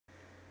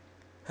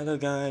Hello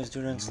guys,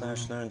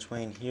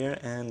 Dynet/LawrenceWayne here,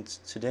 and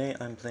today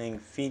I'm playing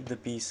Feed the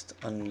Beast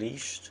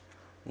Unleashed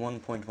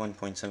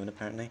 1.1.7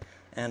 apparently,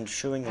 and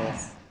showing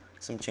off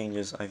some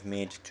changes I've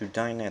made to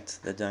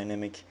Dynet, the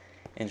dynamic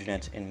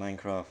internet in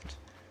Minecraft.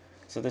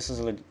 So this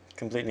is a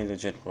completely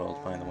legit world,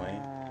 by the way.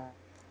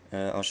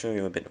 I'll show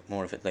you a bit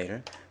more of it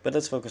later, but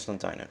let's focus on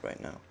Dynet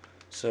right now.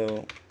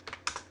 So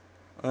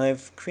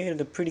I've created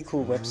a pretty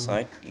cool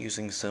website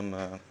using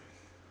some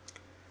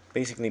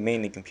basically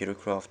mainly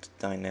computercraft,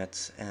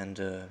 Dynet, and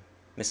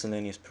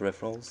miscellaneous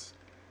peripherals,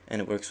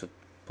 and it works with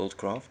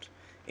buildcraft.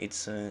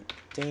 It's a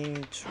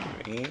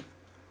Daintree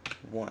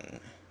 1.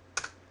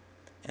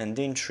 And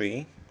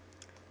Daintree,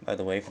 by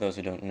the way, for those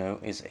who don't know,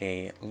 is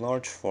a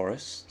large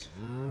forest,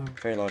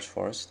 very large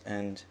forest,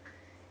 and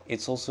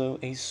it's also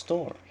a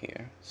store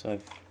here. So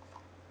I've,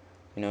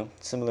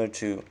 similar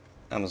to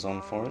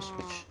Amazon Forest,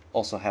 which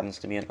also happens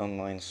to be an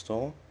online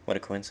store. What a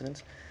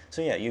coincidence.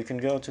 So yeah, you can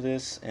go to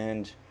this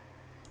and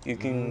you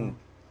can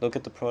look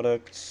at the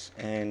products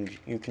and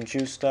you can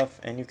choose stuff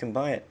and you can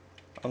buy it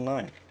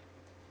online,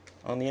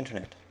 on the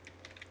internet,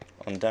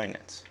 on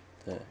Dynet,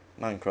 the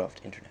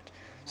Minecraft internet.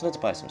 So let's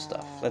buy some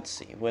stuff. Let's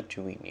see, what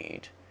do we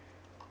need?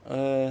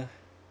 I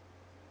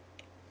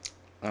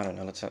don't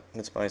know,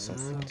 let's buy some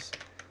flints.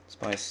 Let's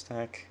buy a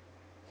stack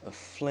of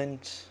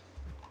flint.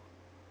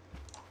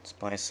 Let's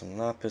buy some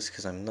lapis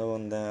because I'm low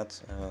on that.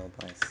 I'll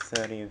buy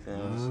 30 of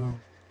those.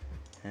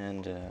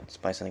 And let's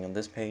buy something on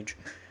this page.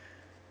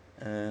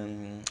 I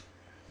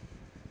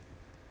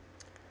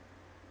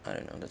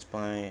don't know, let's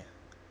buy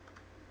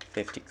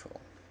 50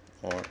 coal.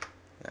 Or,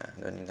 nah,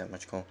 I don't need that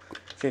much coal.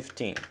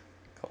 15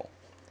 coal.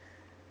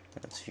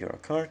 Let's view our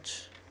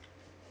cart.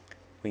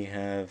 We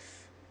have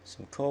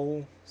some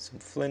coal, some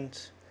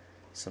flint,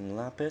 some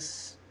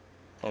lapis.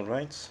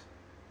 Alright,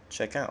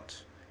 check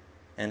out.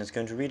 And it's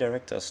going to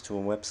redirect us to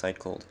a website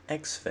called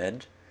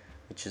xfed,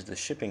 which is the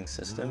shipping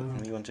system,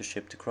 and we want to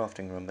ship to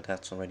crafting room, but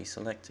that's already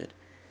selected.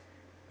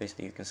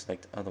 Basically, you can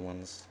select other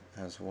ones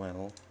as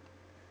well.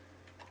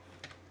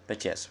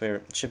 But yes,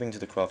 we're shipping to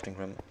the crafting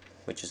room,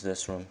 which is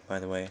this room, by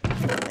the way,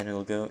 and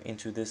it'll go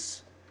into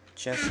this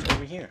chest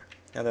over here.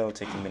 Now that will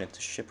take a minute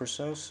to ship or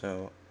so,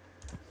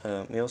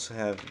 we also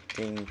have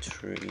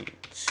Daintree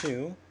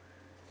 2,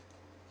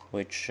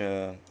 which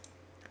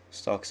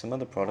stocks some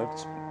other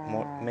products,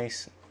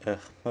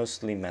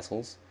 mostly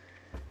metals,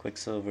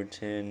 quicksilver,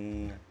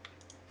 tin,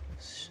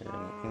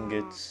 some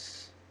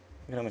ingots.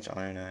 Look at how much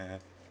iron I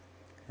have.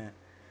 Yeah.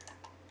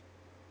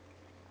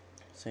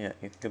 So yeah,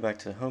 you can go back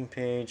to the home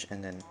page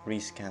and then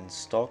rescan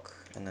stock,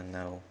 and then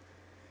that'll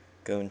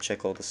go and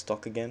check all the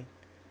stock again.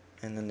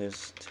 And then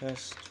there's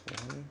test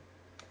 1.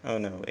 Oh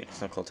no, wait, it's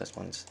not called test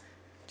 1, it's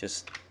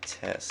just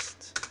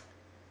test.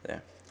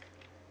 There.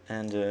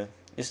 And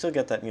you still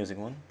get that music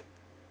one,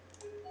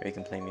 where you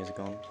can play music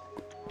on.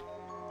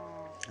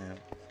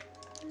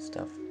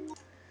 Stuff.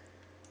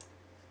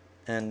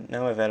 And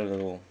now I've added a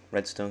little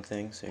redstone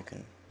thing, so you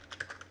can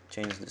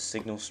change the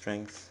signal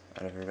strength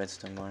out of a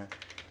redstone wire.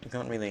 You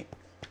can't really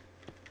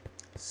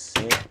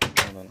see it.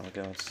 Hold on, I'll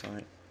go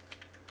outside.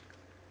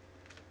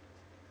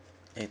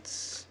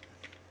 It's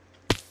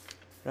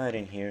right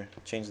in here.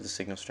 Change the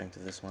signal strength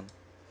of this one.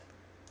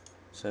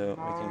 So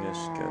we can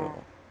just go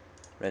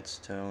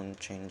redstone,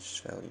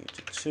 change value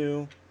to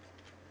 2,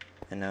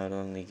 and now it'll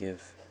only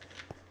give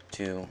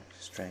 2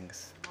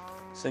 strength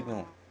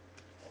signal.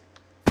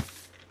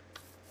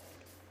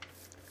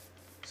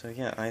 So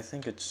yeah, I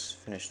think it's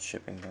finished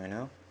shipping by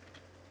now,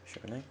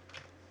 surely.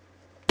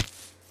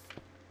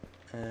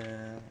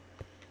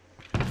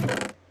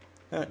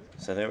 Alright,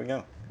 so there we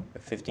go. We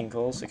have 15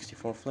 coal,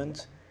 64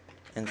 flint,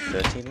 and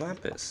 13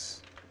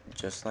 lapis,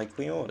 just like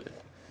we ordered.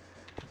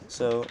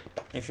 So,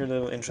 if you're a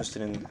little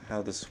interested in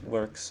how this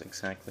works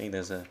exactly,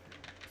 there's a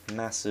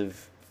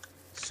massive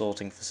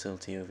sorting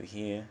facility over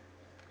here,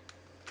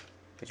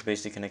 which is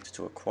basically connected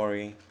to a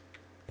quarry,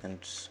 and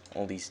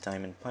all these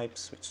diamond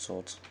pipes, which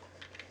sort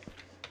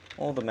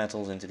all the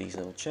metals into these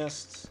little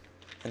chests.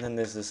 And then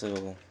there's this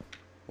little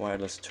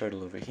wireless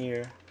turtle over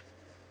here,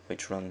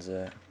 which runs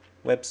a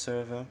web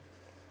server,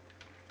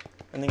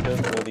 and then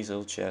goes to all these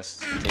little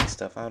chests, takes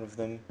stuff out of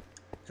them,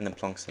 and then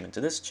plonks them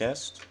into this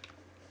chest,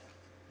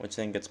 which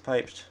then gets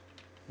piped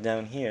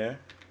down here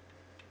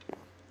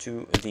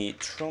to the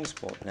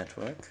transport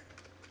network.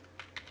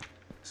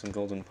 Some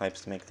golden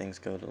pipes to make things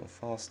go a little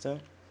faster.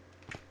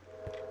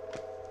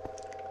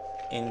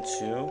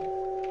 Into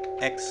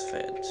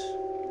xfed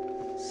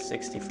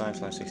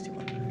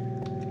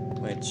 65/61,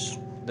 which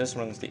this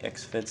runs the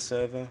xfed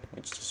server,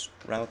 which just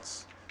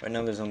routes. Right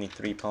now there's only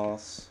 3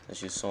 paths,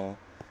 as you saw,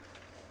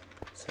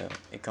 so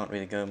it can't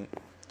really go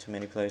to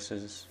many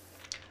places,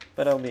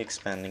 but I'll be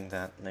expanding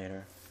that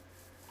later.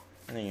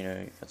 And then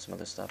you've got some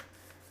other stuff.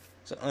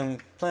 So I'm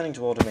planning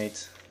to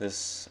automate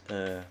this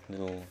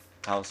little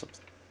power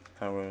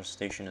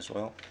station as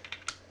well,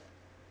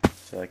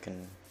 so I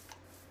can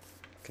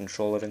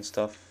control it and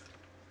stuff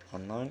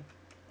online.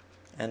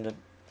 And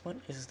what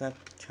is that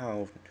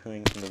cow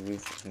doing on the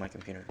roof of my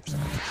computer?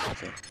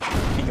 Okay,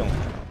 be gone.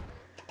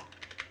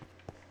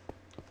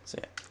 So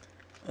yeah,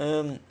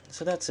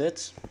 So that's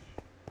it.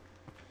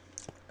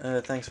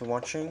 Thanks for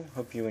watching,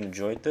 hope you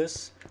enjoyed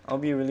this. I'll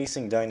be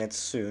releasing Dynet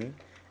soon,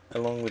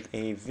 along with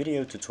a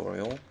video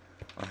tutorial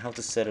on how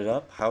to set it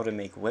up, how to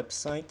make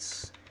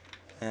websites,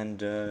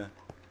 and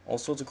all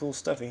sorts of cool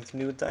stuff you can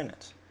do with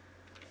Dynet.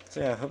 So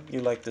yeah, I hope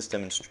you liked this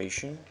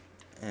demonstration,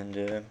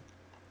 and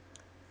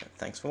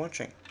thanks for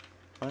watching.